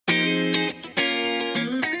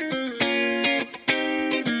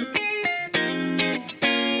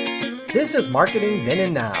This is Marketing Then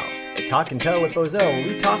and Now, a talk and tell with Bozell, where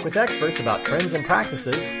we talk with experts about trends and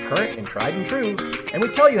practices, current and tried and true, and we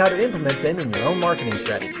tell you how to implement them in your own marketing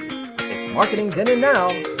strategies. It's Marketing Then and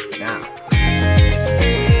Now, now.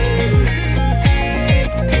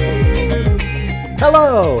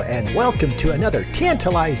 Hello, and welcome to another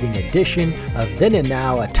tantalizing edition of Then and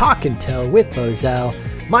Now, a talk and tell with Bozell.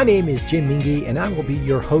 My name is Jim Mingy, and I will be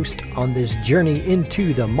your host on this journey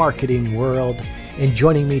into the marketing world. And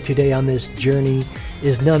joining me today on this journey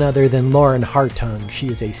is none other than Lauren Hartung. She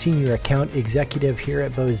is a senior account executive here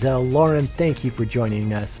at Bozell. Lauren, thank you for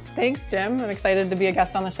joining us. Thanks, Jim. I'm excited to be a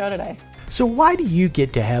guest on the show today. So why do you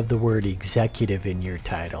get to have the word executive in your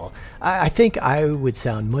title? I think I would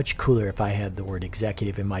sound much cooler if I had the word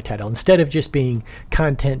executive in my title. Instead of just being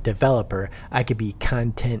content developer, I could be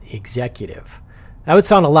content executive. That would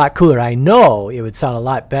sound a lot cooler. I know it would sound a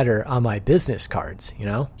lot better on my business cards, you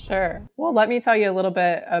know? Sure. Well, let me tell you a little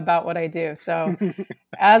bit about what I do. So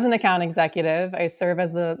as an account executive, I serve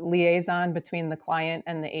as the liaison between the client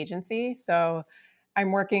and the agency. So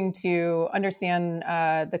I'm working to understand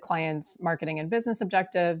the client's marketing and business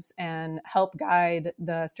objectives and help guide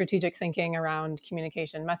the strategic thinking around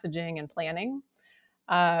communication, messaging, and planning.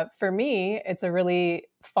 For me, it's a really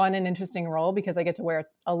fun and interesting role because I get to wear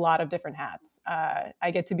a lot of different hats.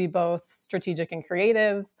 I get to be both strategic and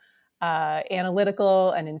creative,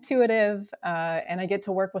 analytical and intuitive, and I get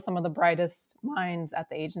to work with some of the brightest minds at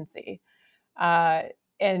the agency.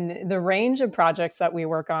 And the range of projects that we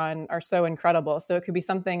work on are so incredible. So it could be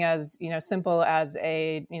something as simple as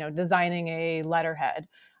designing a letterhead,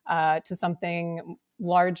 to something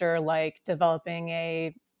larger like developing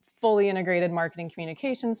a fully integrated marketing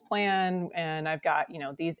communications plan. And I've got,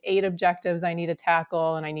 these 8 objectives I need to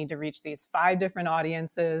tackle, and I need to reach these 5 different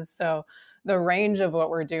audiences. So the range of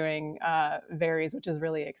what we're doing varies, which is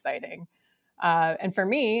really exciting. And for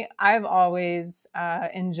me, I've always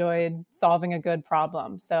enjoyed solving a good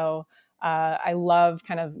problem. So I love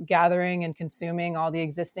kind of gathering and consuming all the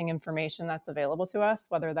existing information that's available to us,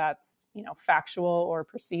 whether that's, factual or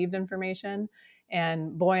perceived information,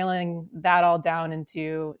 and boiling that all down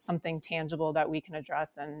into something tangible that we can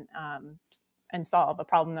address and solve, a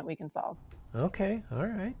problem that we can solve. Okay, all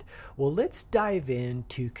right. Well, let's dive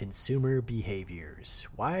into consumer behaviors.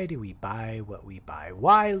 Why do we buy what we buy?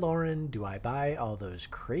 Why, Lauren, do I buy all those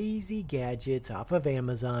crazy gadgets off of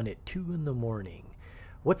Amazon at 2 a.m?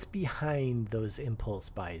 What's behind those impulse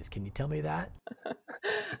buys? Can you tell me that?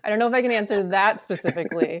 I don't know if I can answer that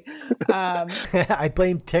specifically. I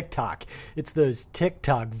blame TikTok. It's those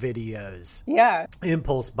TikTok videos. Yeah.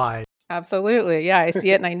 Impulse buys. Absolutely. Yeah, I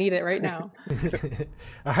see it and I need it right now.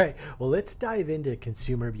 All right. Well, let's dive into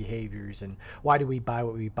consumer behaviors and why do we buy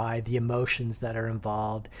what we buy, the emotions that are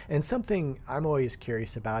involved. And something I'm always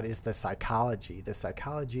curious about is the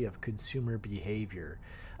psychology of consumer behavior.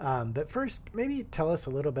 But first, maybe tell us a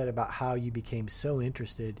little bit about how you became so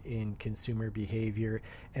interested in consumer behavior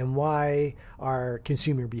and why are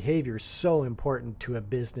consumer behaviors so important to a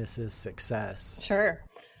business's success? Sure.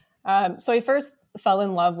 So I first fell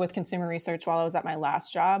in love with consumer research while I was at my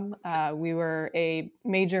last job. We were a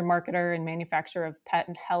major marketer and manufacturer of pet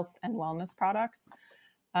and health and wellness products.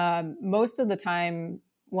 Most of the time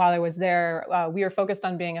while I was there, we were focused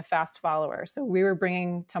on being a fast follower. So we were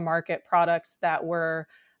bringing to market products that were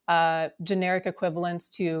generic equivalents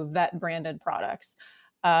to vet branded products.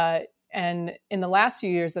 And in the last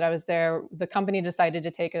few years that I was there, the company decided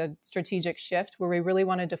to take a strategic shift where we really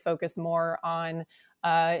wanted to focus more on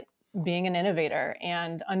being an innovator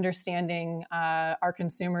and understanding our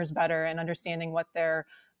consumers better and understanding what their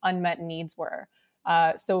unmet needs were.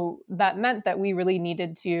 So that meant that we really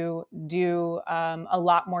needed to do a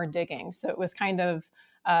lot more digging. So it was kind of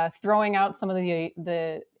throwing out some of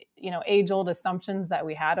the age-old assumptions that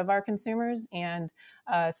we had of our consumers and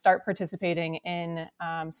start participating in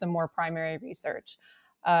some more primary research.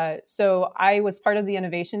 So I was part of the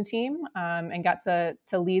innovation team and got to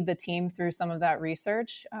lead the team through some of that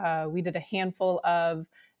research. We did a handful of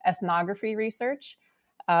ethnography research.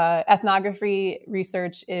 Ethnography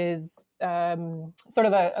research is sort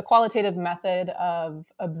of a qualitative method of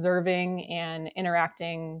observing and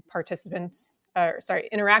interacting with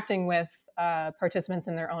participants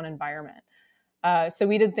in their own environment. So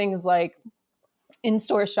we did things like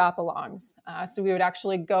in-store shop-alongs. So we would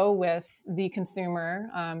actually go with the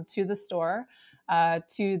consumer to the store,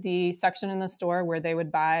 to the section in the store where they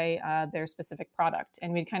would buy their specific product.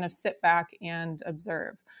 And we'd kind of sit back and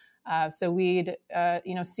observe. So we'd,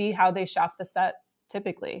 see how they shop the set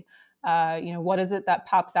typically. What is it that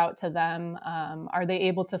pops out to them? Are they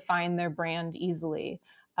able to find their brand easily?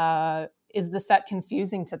 Is the set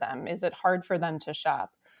confusing to them? Is it hard for them to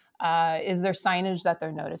shop? Is there signage that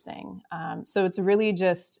they're noticing? So it's really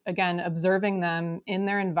just, again, observing them in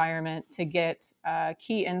their environment to get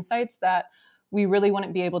key insights that we really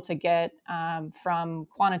wouldn't be able to get from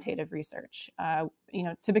quantitative research.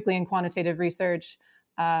 Typically in quantitative research,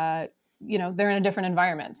 they're in a different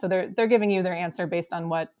environment. So they're giving you their answer based on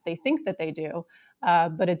what they think that they do.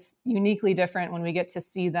 But it's uniquely different when we get to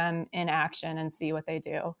see them in action and see what they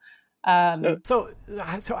do. So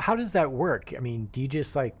how does that work? I mean, do you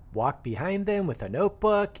just like walk behind them with a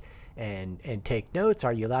notebook and take notes?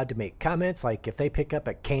 Are you allowed to make comments? Like if they pick up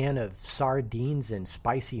a can of sardines and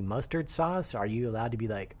spicy mustard sauce, are you allowed to be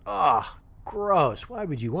like, oh, gross, why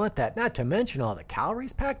would you want that? Not to mention all the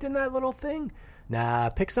calories packed in that little thing. Nah,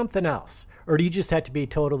 pick something else. Or do you just have to be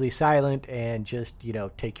totally silent and just,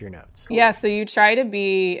 take your notes? Yeah, so you try to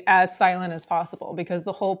be as silent as possible because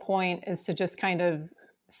the whole point is to just kind of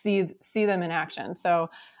see them in action. So,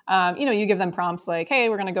 you give them prompts like, hey,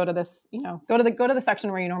 we're going to go to this, go to the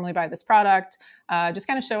section where you normally buy this product. Just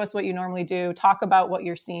kind of show us what you normally do. Talk about what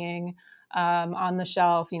you're seeing on the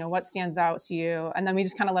shelf, what stands out to you. And then we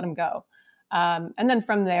just kind of let them go. And then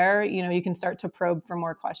from there, you can start to probe for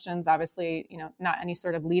more questions. Obviously, not any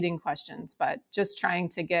sort of leading questions, but just trying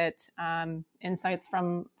to get insights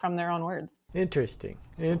from their own words. Interesting.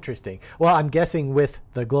 Well, I'm guessing with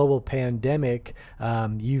the global pandemic,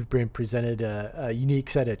 you've been presented a unique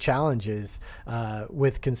set of challenges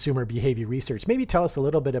with consumer behavior research. Maybe tell us a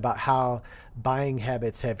little bit about how buying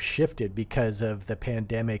habits have shifted because of the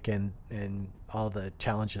pandemic and all the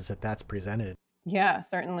challenges that's presented. Yeah,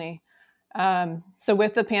 certainly. So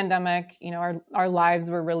with the pandemic, our lives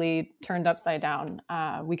were really turned upside down.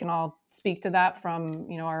 We can all speak to that from,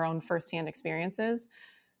 our own firsthand experiences.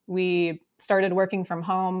 We started working from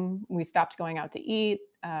home. We stopped going out to eat,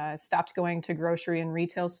 stopped going to grocery and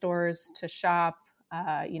retail stores to shop,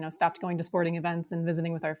 stopped going to sporting events and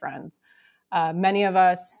visiting with our friends. Many of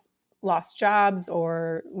us lost jobs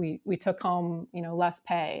or we took home, less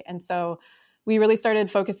pay. And so we really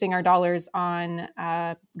started focusing our dollars on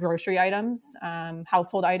grocery items,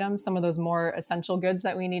 household items, some of those more essential goods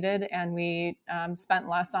that we needed, and we spent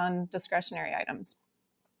less on discretionary items.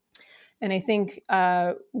 And I think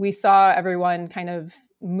we saw everyone kind of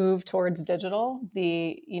move towards digital.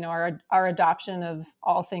 Our adoption of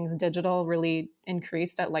all things digital really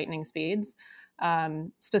increased at lightning speeds,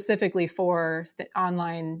 specifically for the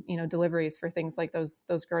online, deliveries for things like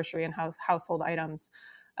those grocery and household items.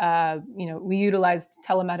 We utilized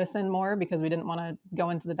telemedicine more because we didn't want to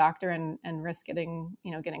go into the doctor and risk getting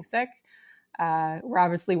sick. We're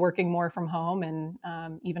obviously working more from home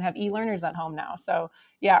and even have e-learners at home now. So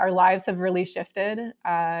yeah, our lives have really shifted.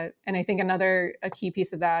 And I think a key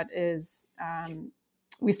piece of that is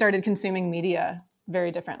we started consuming media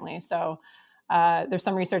very differently. So there's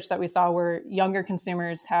some research that we saw where younger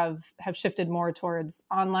consumers have shifted more towards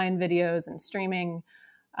online videos and streaming.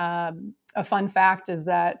 A fun fact is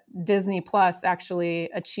that Disney Plus actually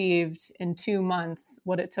achieved in 2 months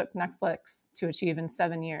what it took Netflix to achieve in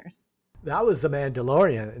 7 years. That was The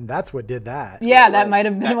Mandalorian, and that's what did that. Yeah, that might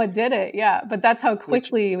have been what did it. Yeah, but that's how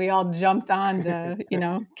quickly we all jumped on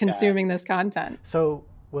to, consuming this content. So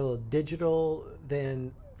will digital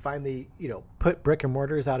then finally, put brick and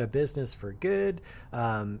mortars out of business for good?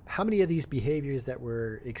 How many of these behaviors that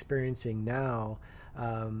we're experiencing now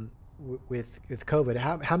with COVID,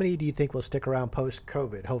 how many do you think will stick around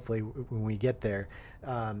post-COVID? Hopefully, when we get there,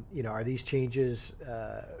 are these changes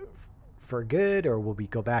for good, or will we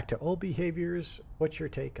go back to old behaviors? What's your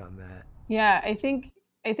take on that? Yeah, I think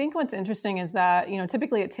what's interesting is that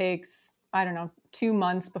typically it takes 2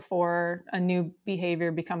 months before a new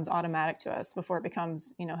behavior becomes automatic to us, before it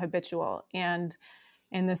becomes habitual. And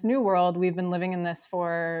in this new world, we've been living in this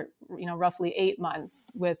for roughly 8 months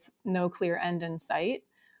with no clear end in sight.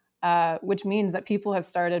 Which means that people have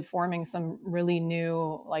started forming some really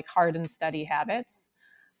new, like hard and steady habits.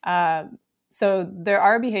 So there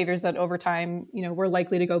are behaviors that over time, we're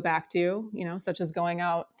likely to go back to, such as going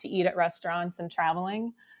out to eat at restaurants and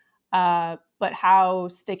traveling. But how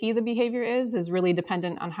sticky the behavior is really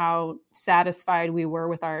dependent on how satisfied we were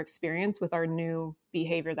with our experience with our new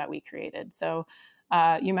behavior that we created. So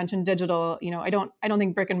you mentioned digital. I don't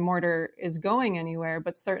think brick and mortar is going anywhere,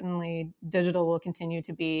 but certainly digital will continue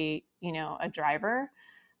to be, a driver.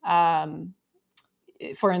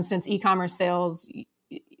 For instance, e-commerce sales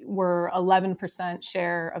were 11%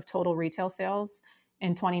 share of total retail sales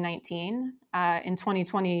in 2019. In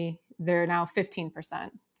 2020, they're now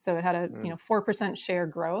 15%. So it had a 4% share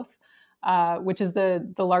growth, which is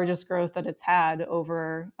the largest growth that it's had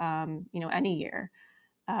over any year.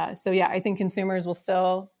 So yeah, I think consumers will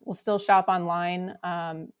still shop online.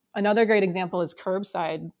 Another great example is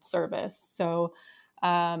curbside service. So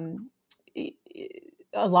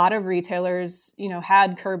a lot of retailers,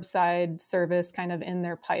 had curbside service kind of in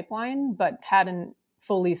their pipeline, but hadn't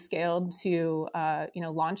fully scaled to,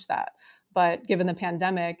 launch that. But given the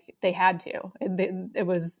pandemic, they had to. It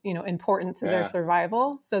was, important to their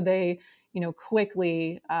survival. So they,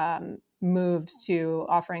 quickly moved to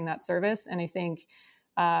offering that service. And I think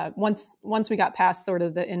once we got past sort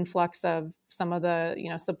of the influx of some of the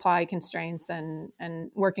supply constraints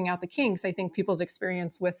and working out the kinks, I think people's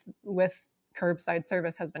experience with curbside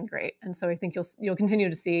service has been great, and so I think you'll continue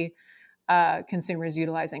to see consumers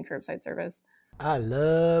utilizing curbside service. I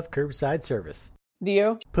love curbside service. Do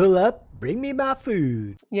you? Pull up, bring me my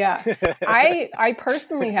food. Yeah, I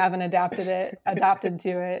personally haven't adapted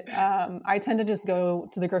to it. I tend to just go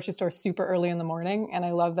to the grocery store super early in the morning, and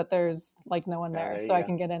I love that there's like no one there, so I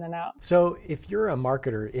can get in and out. So if you're a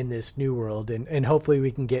marketer in this new world, and hopefully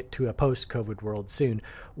we can get to a post-COVID world soon,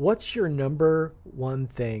 what's your number one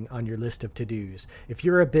thing on your list of to-dos? If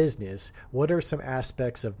you're a business, what are some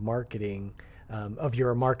aspects of marketing, of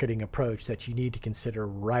your marketing approach that you need to consider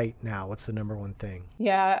right now? What's the number one thing?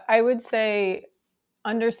 Yeah, I would say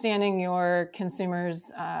understanding your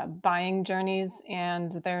consumers' buying journeys and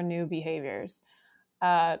their new behaviors.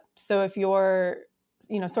 So if you're,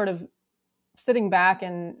 sort of sitting back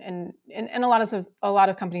and a lot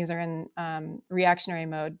of companies are in reactionary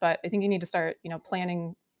mode, but I think you need to start,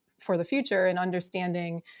 planning for the future and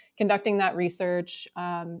understanding, conducting that research.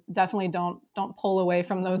 Definitely don't pull away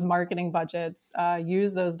from those marketing budgets.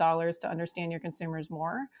 Use those dollars to understand your consumers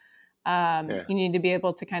more. You need to be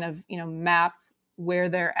able to kind of, map where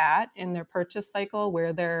they're at in their purchase cycle,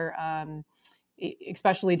 where they're,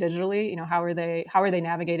 especially digitally, how are they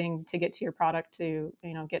navigating to get to your product, to,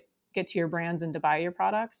 get to your brands and to buy your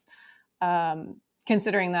products.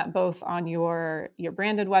 Considering that both on your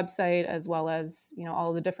branded website as well as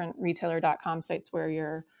all the different retailer.com sites where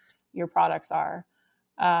your products are.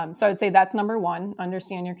 So I'd say that's number one: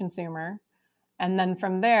 understand your consumer, and then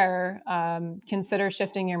from there, consider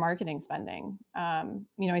shifting your marketing spending.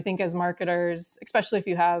 I think as marketers, especially if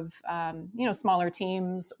you have smaller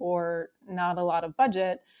teams or not a lot of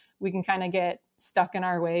budget, we can kind of get stuck in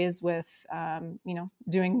our ways with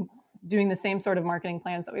doing the same sort of marketing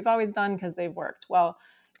plans that we've always done because they've worked. Well,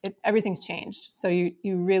 everything's changed. So you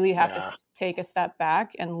really have to take a step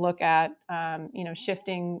back and look at,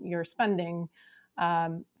 shifting your spending,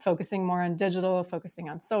 focusing more on digital, focusing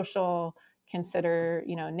on social, consider,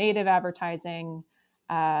 native advertising,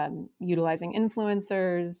 utilizing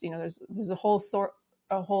influencers. There's a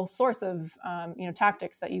whole source of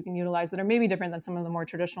tactics that you can utilize that are maybe different than some of the more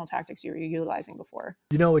traditional tactics you were utilizing before.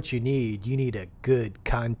 You know what you need? You need a good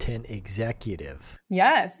content executive.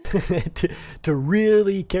 Yes. to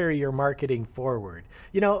really carry your marketing forward.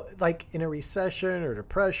 Like in a recession or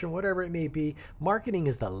depression, whatever it may be, marketing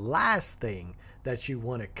is the last thing that you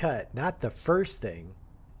want to cut, not the first thing.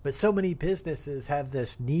 But so many businesses have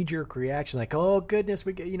this knee-jerk reaction, like, "Oh goodness,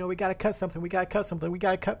 we got to cut something. We got to cut something. We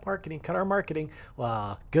got to cut our marketing."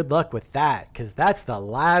 Well, good luck with that, because that's the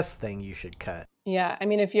last thing you should cut. Yeah, I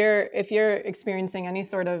mean, if you're experiencing any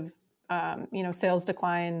sort of sales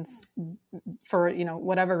declines for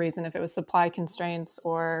whatever reason, if it was supply constraints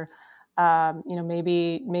or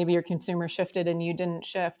maybe your consumer shifted and you didn't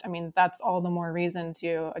shift, I mean, that's all the more reason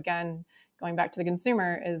to, again, going back to the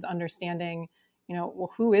consumer, is understanding,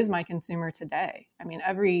 well, who is my consumer today? I mean,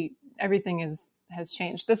 everything has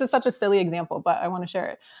changed. This is such a silly example, but I want to share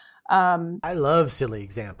it. I love silly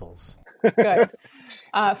examples. Good.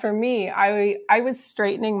 For me, I was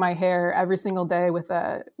straightening my hair every single day with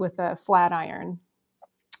a flat iron.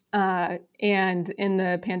 And in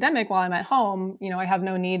the pandemic, while I'm at home, I have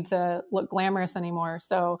no need to look glamorous anymore.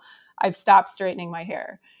 So I've stopped straightening my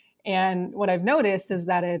hair. And what I've noticed is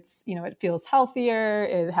that it's, it feels healthier.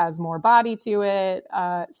 It has more body to it.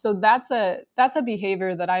 So that's a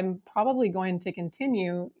behavior that I'm probably going to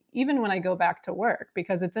continue even when I go back to work,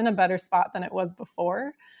 because it's in a better spot than it was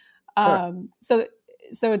before. So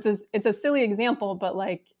it's a silly example, but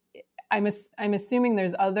like I'm assuming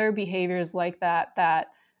there's other behaviors like that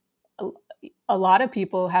a lot of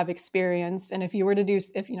people have experienced. And if you were to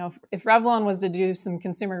if Revlon was to do some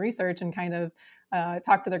consumer research and kind of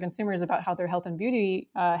talk to their consumers about how their health and beauty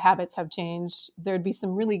habits have changed, there'd be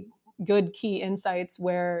some really good key insights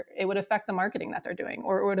where it would affect the marketing that they're doing,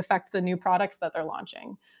 or it would affect the new products that they're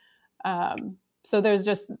launching. So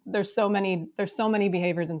there's so many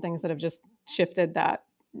behaviors and things that have just shifted that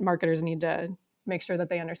marketers need to make sure that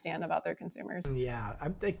they understand about their consumers. Yeah,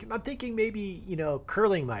 I'm thinking maybe,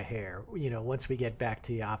 curling my hair, once we get back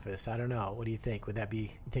to the office. I don't know. What do you think? You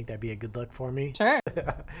think that'd be a good look for me? Sure.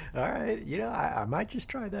 All right. I might just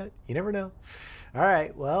try that. You never know. All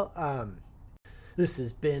right. Well, this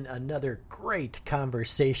has been another great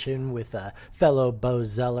conversation with a fellow Beau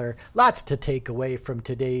Zeller. Lots to take away from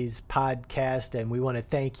today's podcast, and we want to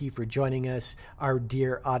thank you for joining us, our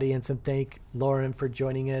dear audience, and thank Lauren for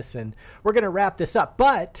joining us. And we're going to wrap this up.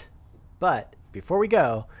 But before we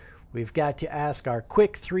go, we've got to ask our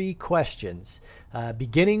quick 3 questions,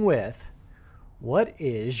 beginning with, what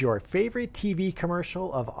is your favorite TV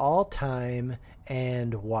commercial of all time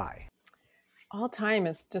and why? All time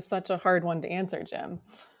is just such a hard one to answer, Jim.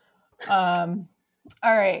 All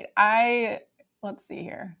right. Let's see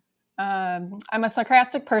here. I'm a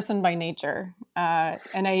sarcastic person by nature,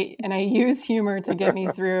 and I use humor to get me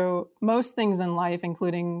through most things in life,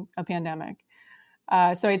 including a pandemic.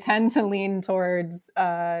 So I tend to lean towards,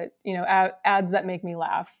 ads that make me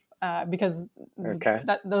laugh, because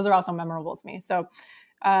those are also memorable to me. So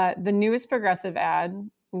the newest Progressive ad,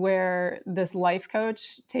 where this life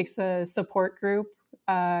coach takes a support group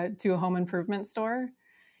to a home improvement store,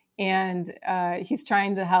 and he's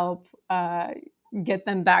trying to help get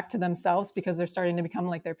them back to themselves because they're starting to become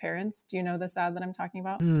like their parents. Do you know this ad that I'm talking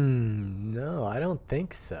about? No, I don't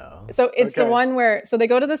think so. So it's the one where, so they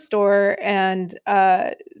go to the store and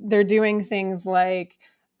they're doing things like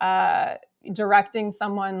directing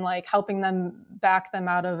someone, like helping them back them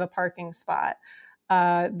out of a parking spot.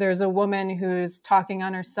 There's a woman who's talking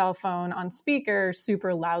on her cell phone on speaker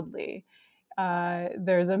super loudly.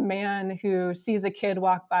 There's a man who sees a kid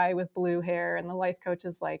walk by with blue hair, and the life coach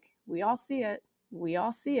is like, "We all see it. We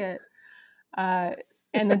all see it." And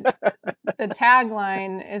the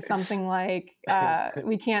tagline is something like,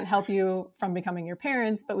 "We can't help you from becoming your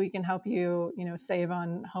parents, but we can help you, save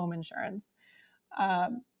on home insurance."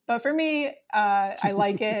 But for me, I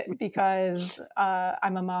like it because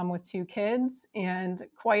I'm a mom with 2 kids, and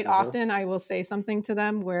quite often I will say something to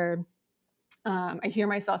them where I hear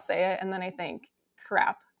myself say it, and then I think,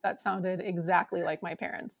 crap, that sounded exactly like my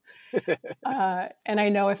parents. And I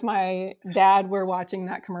know if my dad were watching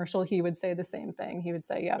that commercial, he would say the same thing. He would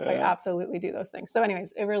say, "Yep, I absolutely do those things." So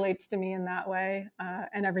anyways, it relates to me in that way.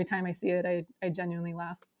 And every time I see it, I genuinely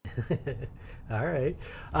laugh. All right.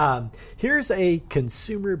 Here's a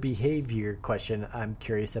consumer behavior question I'm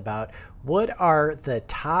curious about. What are the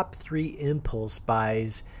top 3 impulse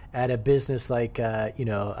buys at a business like, a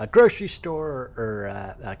grocery store or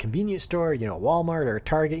a convenience store, Walmart or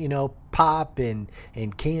Target, pop and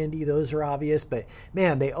candy? Those are obvious, but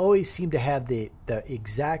man, they always seem to have the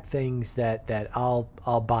exact things that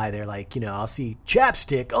I'll buy. They're like, I'll see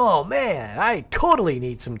chapstick. Oh man, I totally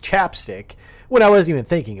need some chapstick, when I wasn't even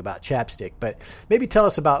thinking about chapstick. But maybe tell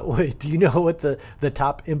us about, do you know what the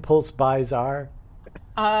top impulse buys are?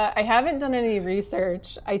 I haven't done any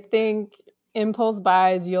research. I think impulse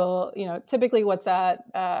buys, typically what's at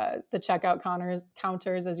the checkout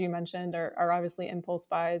counters, as you mentioned, are obviously impulse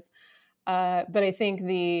buys. But I think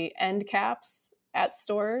the end caps at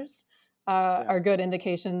stores are good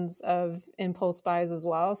indications of impulse buys as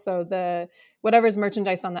well. So whatever's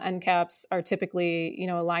merchandise on the end caps are typically,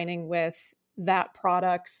 aligning with that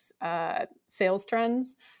product's sales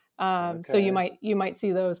trends. So you might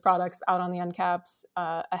see those products out on the end caps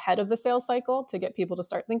ahead of the sales cycle to get people to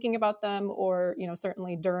start thinking about them, or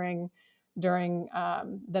certainly during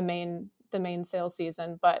the main sales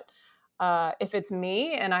season. But if it's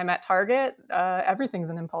me and I'm at Target,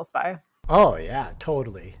 everything's an impulse buy. Oh yeah,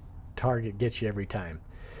 totally. Target gets you every time.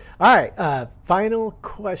 All right, final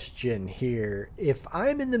question here. If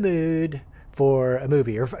I'm in the mood for a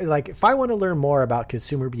movie, or if I want to learn more about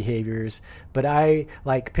consumer behaviors, but I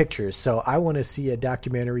like pictures, so I want to see a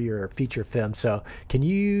documentary or a feature film. So can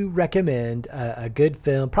you recommend a good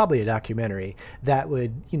film, probably a documentary, that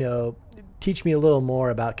would, teach me a little more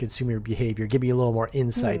about consumer behavior, give me a little more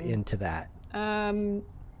insight into that?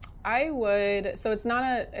 I would. So it's not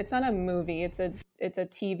a movie. It's a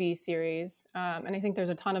TV series, and I think there's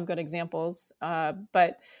a ton of good examples.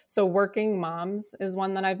 But so Working Moms is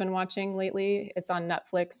one that I've been watching lately. It's on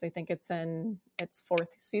Netflix. I think it's in its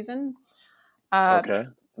 4th season.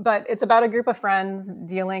 But it's about a group of friends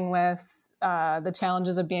dealing with the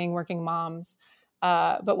challenges of being working moms.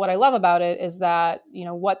 But what I love about it is that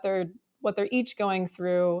what they're each going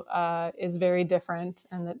through is very different,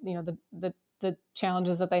 and that the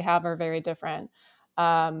challenges that they have are very different.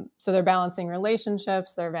 So they're balancing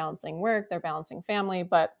relationships, they're balancing work, they're balancing family.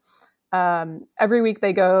 But every week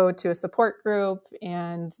they go to a support group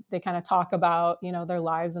and they kind of talk about, their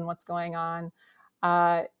lives and what's going on.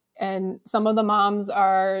 And some of the moms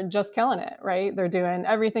are just killing it, right? They're doing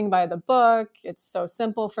everything by the book. It's so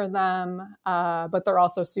simple for them, but they're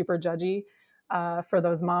also super judgy for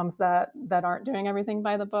those moms that aren't doing everything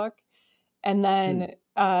by the book. And then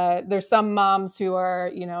there's some moms who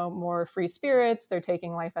are, more free spirits. They're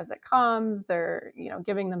taking life as it comes. They're,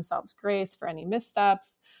 giving themselves grace for any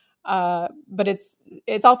missteps. But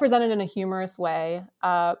it's all presented in a humorous way.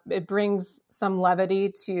 It brings some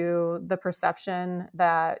levity to the perception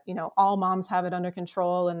that, all moms have it under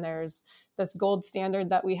control and there's this gold standard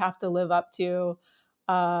that we have to live up to.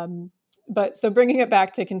 But so bringing it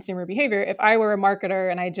back to consumer behavior, if I were a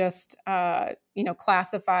marketer and I just,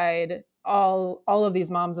 classified all of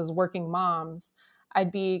these moms as working moms,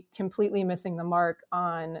 I'd be completely missing the mark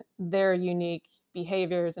on their unique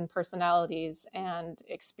behaviors and personalities and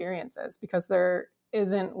experiences, because there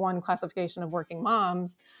isn't one classification of working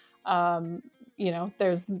moms.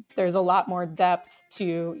 There's a lot more depth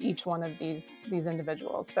to each one of these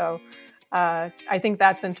individuals. So I think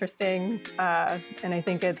that's interesting, and I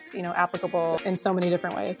think it's applicable in so many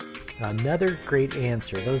different ways. Another great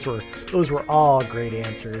answer. Those were all great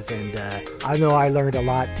answers, and I know I learned a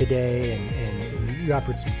lot today, and you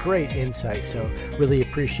offered some great insight. So really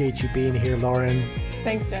appreciate you being here, Lauren.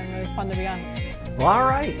 Thanks, Jim. It was fun to be on. Well, all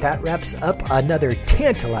right, that wraps up another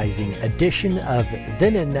tantalizing edition of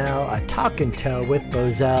Then and Now, a talk and tell with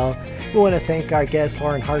Bozell. We want to thank our guest,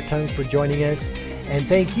 Lauren Hartung, for joining us. And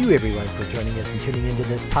thank you, everyone, for joining us and tuning into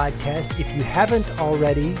this podcast. If you haven't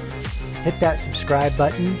already, hit that subscribe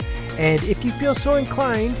button. And if you feel so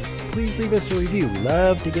inclined, please leave us a review. We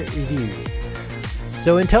love to get reviews.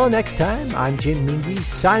 So until next time, I'm Jim Mingy,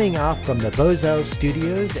 signing off from the Bozell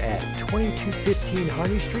Studios at 2215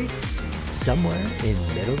 Harney Street, somewhere in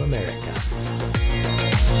Middle America.